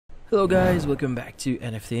Hello guys, welcome back to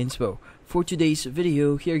NFT Inspo. For today's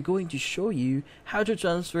video, we are going to show you how to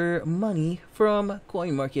transfer money from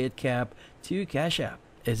Coinmarketcap to Cash App.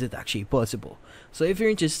 Is it actually possible? So if you're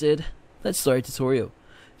interested, let's start the tutorial.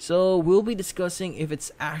 So we'll be discussing if it's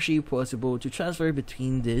actually possible to transfer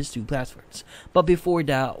between these two platforms. But before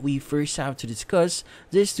that, we first have to discuss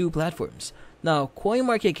these two platforms. Now,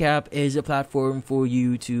 Coinmarketcap is a platform for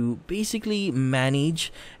you to basically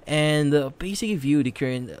manage and basically view the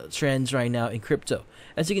current trends right now in crypto.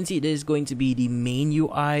 As you can see, this is going to be the main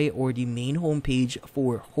UI or the main homepage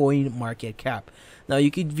for Coinmarketcap. Now,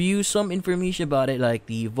 you could view some information about it like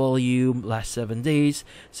the volume, last 7 days,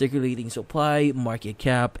 circulating supply, market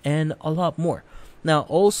cap, and a lot more. Now,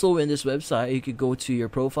 also in this website, you could go to your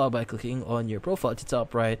profile by clicking on your profile at the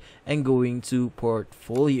top right and going to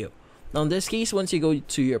portfolio. Now in this case, once you go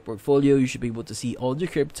to your portfolio, you should be able to see all the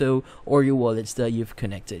crypto or your wallets that you've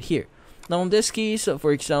connected here. Now in this case,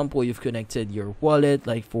 for example, you've connected your wallet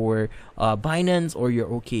like for Binance or your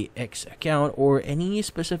OKX account or any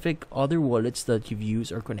specific other wallets that you've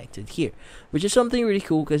used or connected here, which is something really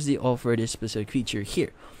cool because they offer this specific feature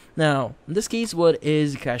here. Now in this case, what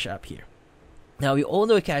is Cash App here? Now, we all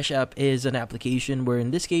know Cash App is an application where in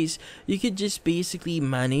this case, you could just basically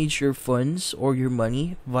manage your funds or your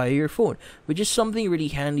money via your phone, which is something really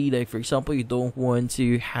handy. Like, for example, you don't want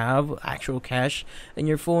to have actual cash in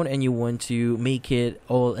your phone and you want to make it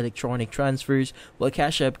all electronic transfers. Well,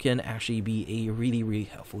 Cash App can actually be a really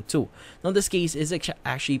helpful tool. Now, in this case, it's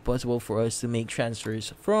actually possible for us to make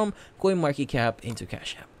transfers from CoinMarketCap into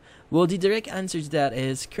Cash App. Well, the direct answer to that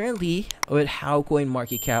is currently, with how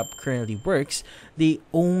CoinMarketCap currently works, they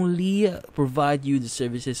only provide you the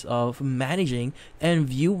services of managing and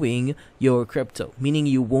viewing your crypto, meaning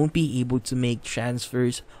you won't be able to make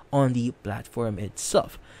transfers on the platform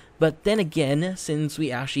itself. But then again, since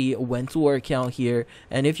we actually went to our account here,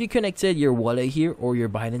 and if you connected your wallet here or your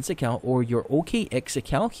Binance account or your OKX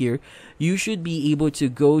account here, you should be able to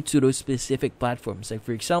go to those specific platforms. Like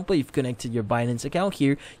for example, you've connected your Binance account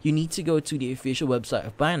here, you need to go to the official website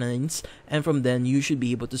of Binance, and from then you should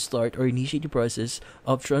be able to start or initiate the process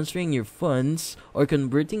of transferring your funds or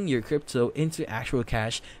converting your crypto into actual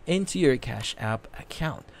cash into your Cash App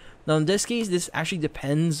account. Now in this case, this actually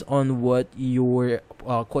depends on what your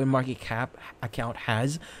CoinMarketCap account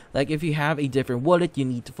has. Like if you have a different wallet, you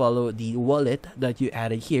need to follow the wallet that you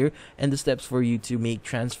added here and the steps for you to make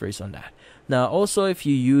transfers on that. Now also, if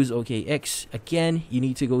you use OKX, again, you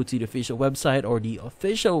need to go to the official website or the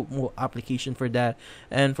official application for that,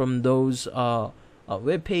 and from those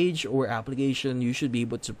web page or application, you should be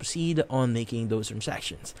able to proceed on making those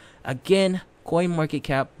transactions. Again,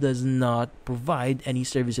 CoinMarketCap does not provide any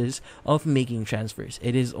services of making transfers.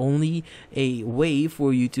 It is only a way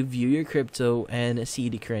for you to view your crypto and see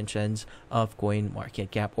the current trends of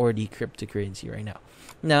CoinMarketCap or the cryptocurrency right now.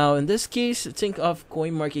 Now, in this case, think of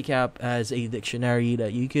CoinMarketCap as a dictionary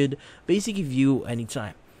that you could basically view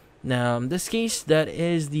anytime. Now, in this case, that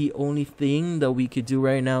is the only thing that we could do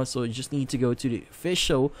right now. So you just need to go to the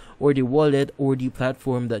official or the wallet or the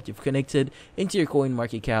platform that you've connected into your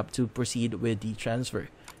CoinMarketCap to proceed with the transfer.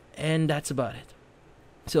 And that's about it.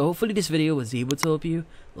 So hopefully this video was able to help you.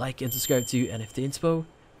 Like and subscribe to NFT Inspo.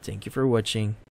 Thank you for watching.